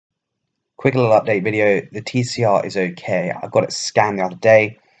Quick little update video. The TCR is okay. I got it scanned the other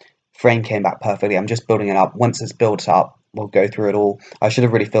day. Frame came back perfectly. I'm just building it up. Once it's built up, we'll go through it all. I should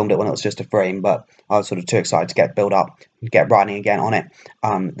have really filmed it when it was just a frame, but I was sort of too excited to get built up and get riding again on it.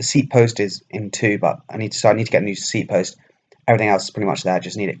 The seat post is in two, but I need to get a new seat post. Everything else is pretty much there.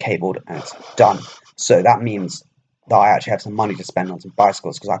 Just need it cabled and it's done. So that means that I actually have some money to spend on some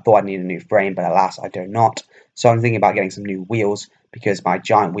bicycles because I thought I'd need a new frame, but alas, I do not. So I'm thinking about getting some new wheels because my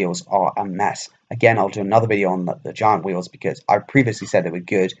giant wheels are a mess. Again, I'll do another video on the giant wheels because I previously said they were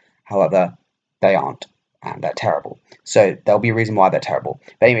good. However, they aren't, and they're terrible. So there'll be a reason why they're terrible.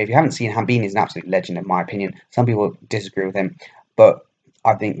 But anyway, if you haven't seen, Hambini is an absolute legend in my opinion. Some people disagree with him, but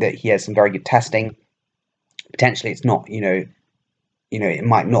I think that he has some very good testing. Potentially, it's not, it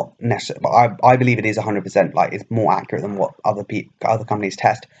might not necessarily, but I believe it is 100%. Like, it's more accurate than what other companies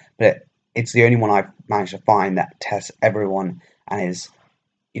test. But it's the only one I've managed to find that tests everyone and is,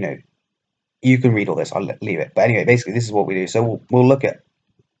 you can read all this. I'll leave it. But anyway, basically, this is what we do. So we'll look at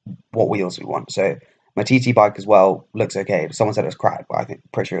what wheels we want. So my TT bike as well looks okay. Someone said it was crap, but I think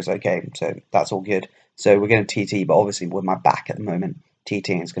pretty sure it's okay. So that's all good. So we're going to TT, but obviously with my back at the moment,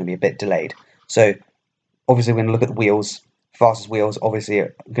 TTing is going to be a bit delayed. So obviously we're going to look at the wheels. Fastest wheels obviously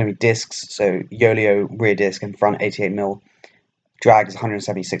are going to be discs. So Yoleo rear disc and front 88mm. Drag is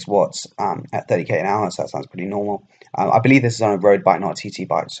 176 watts at 30k an hour, so that sounds pretty normal. I believe this is on a road bike, not a TT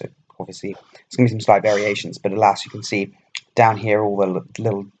bike, so obviously it's going to be some slight variations, but alas, you can see down here all the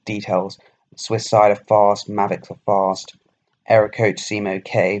little details. Swiss side are fast, Mavics are fast, Aerocoach seem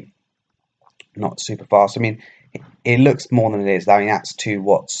okay, not super fast. I mean, it looks more than it is. I mean, that's 2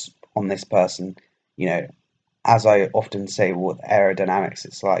 watts on this person. As I often say with aerodynamics,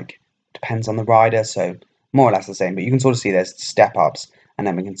 it's like, depends on the rider, so more or less the same, but you can sort of see there's step ups, and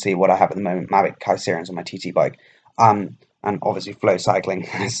then we can see what I have at the moment, Mavic Kaiserians on my TT bike, and obviously flow cycling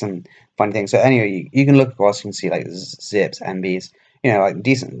has some funny things. So anyway, you can look across, you can see like zips, MBs, like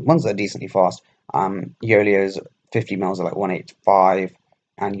decent ones that are decently fast. Yoleo's 50 mils are like 185,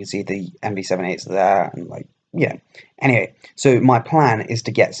 and you can see the MB78s there, and like, yeah. Anyway, so my plan is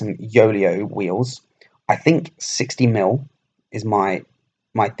to get some Yoleo wheels. I think 60 mil is my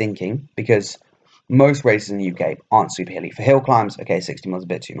thinking, because most races in the UK aren't super hilly. For hill climbs, okay, 60 mil is a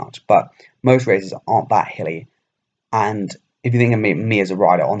bit too much, but most races aren't that hilly. And if you think of me as a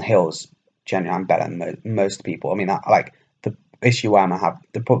rider on hills, generally I'm better than most people. I mean, like the issue where I have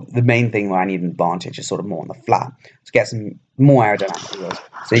the main thing where I need an advantage is sort of more on the flat to get some more aerodynamic wheels.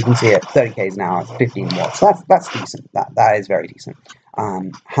 So you can see at 30 k's an hour, 15 watts. So that's decent. That is very decent.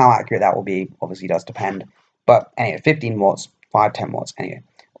 How accurate that will be obviously does depend. But anyway, 15 watts, 5-10 watts. Anyway.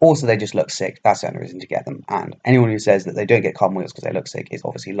 Also, they just look sick. That's the only reason to get them. And anyone who says that they don't get carbon wheels because they look sick is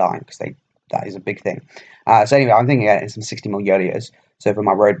obviously lying, because that is a big thing. So anyway, I'm thinking of getting some 60mm Yoleos, so for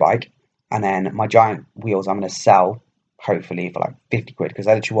my road bike, and then my giant wheels I'm going to sell, hopefully, for like 50 quid, because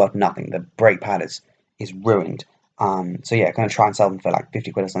they're literally worth nothing. The brake pad is ruined. So yeah, going to try and sell them for like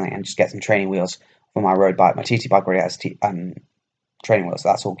 50 quid or something, and just get some training wheels for my road bike. My TT bike already has training wheels, so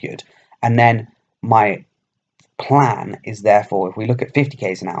that's all good. And then my plan is therefore, if we look at 50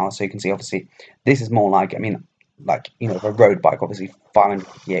 k's an hour, so you can see obviously this is more like, a road bike, obviously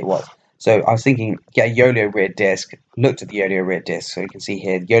 558 watts. So I was thinking, get a Yoleo rear disc. Looked at the Yoleo rear disc, so you can see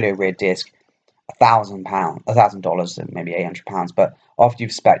here, Yoleo rear disc, $1,000, maybe £800. But after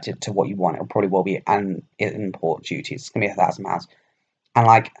you've spec'd it to what you want, it probably will be an import duty. It's gonna be £1,000. And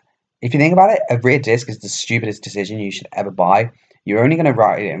like, if you think about it, a rear disc is the stupidest decision you should ever buy. You're only gonna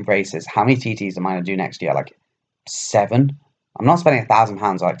ride it in races. How many TTs am I gonna do next year? Like 7. I'm not spending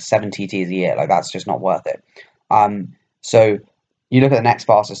 £1,000 like 7 TTs a year. Like, that's just not worth it. So you look at the next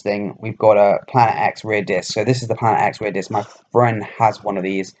fastest thing. We've got a Planet X rear disc. So this is the Planet X rear disc. My friend has one of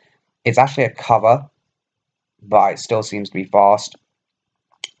these. It's actually a cover, but it still seems to be fast.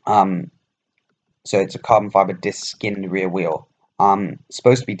 So it's a carbon fiber disc skinned rear wheel.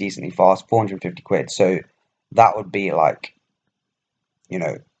 Supposed to be decently fast, 450 quid. So that would be like,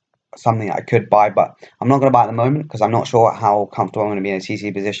 something I could buy, but I'm not going to buy at the moment because I'm not sure how comfortable I'm going to be in a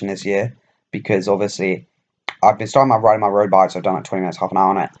TT position this year, because obviously I've been starting riding my road bike, so I've done like 20 minutes, half an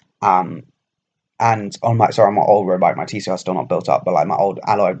hour on it. And on my old road bike, my TCR is still not built up, but like my old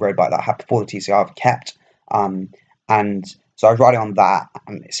alloy road bike that I had before the TCR I've kept. And so I was riding on that,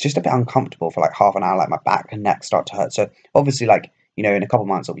 and it's just a bit uncomfortable for like half an hour, like my back and neck start to hurt. So obviously, like, in a couple of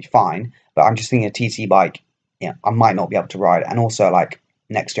months it'll be fine, but I'm just thinking a TT bike, I might not be able to ride. And also, like,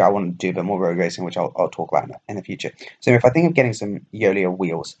 next year I want to do a bit more road racing, which I'll talk about in the future. So if I think of getting some Yoleo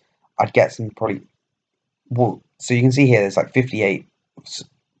wheels, I'd get some probably, well, so you can see here there's like 58,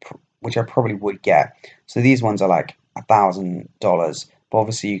 which I probably would get. So these ones are like $1,000, but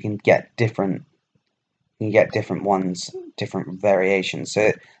obviously you can get different ones, different variations.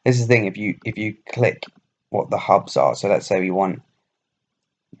 So this is the thing, if you click what the hubs are, so let's say we want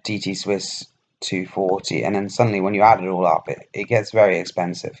DT Swiss 240, and then suddenly when you add it all up, it gets very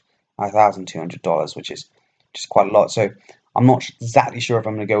expensive, $1,200, which is just quite a lot. So I'm not exactly sure if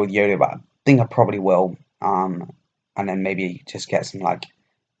I'm going to go with Yoda, but I think I probably will. And then maybe just get some, like,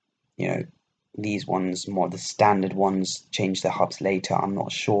 you know, these ones, more the standard ones, change the hubs later. I'm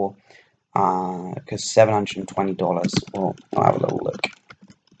not sure. Because $720. Well, I'll have a little look.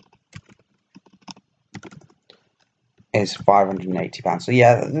 Is £580. So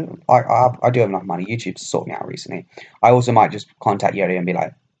yeah, I do have enough money. YouTube's sorting me out recently. I also might just contact Yoda and be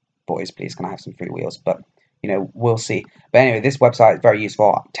like, boys, please, can I have some free wheels? But we'll see. But anyway, this website is very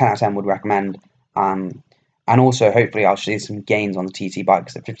useful. 10 out of 10 would recommend. And also, hopefully, I'll see some gains on the TT bike,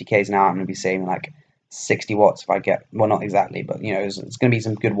 because at 50 k's an hour, I'm going to be saving like 60 watts if I get, well, not exactly, but it's going to be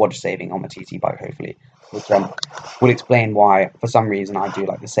some good wattage saving on my TT bike, hopefully, which will explain why, for some reason, I do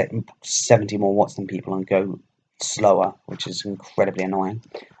like the 70 more watts than people and go slower, which is incredibly annoying.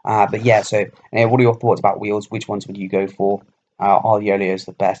 But yeah, so anyway, what are your thoughts about wheels? Which ones would you go for? Are the Oleos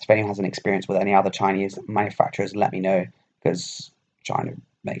the best? If anyone has an experience with any other Chinese manufacturers, let me know, because China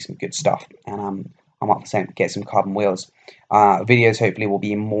makes some good stuff, and I'm up for get some carbon wheels. Videos hopefully will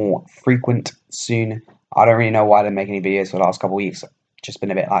be more frequent soon. I don't really know why I didn't make any videos for the last couple of weeks. Just been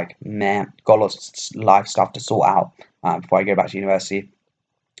a bit like meh. Got lots of life stuff to sort out before I go back to university.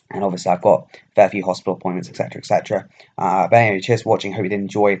 And obviously I've got a fair few hospital appointments, etc., etc. But anyway, cheers for watching. Hope you did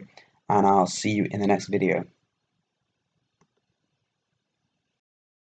enjoy, and I'll see you in the next video.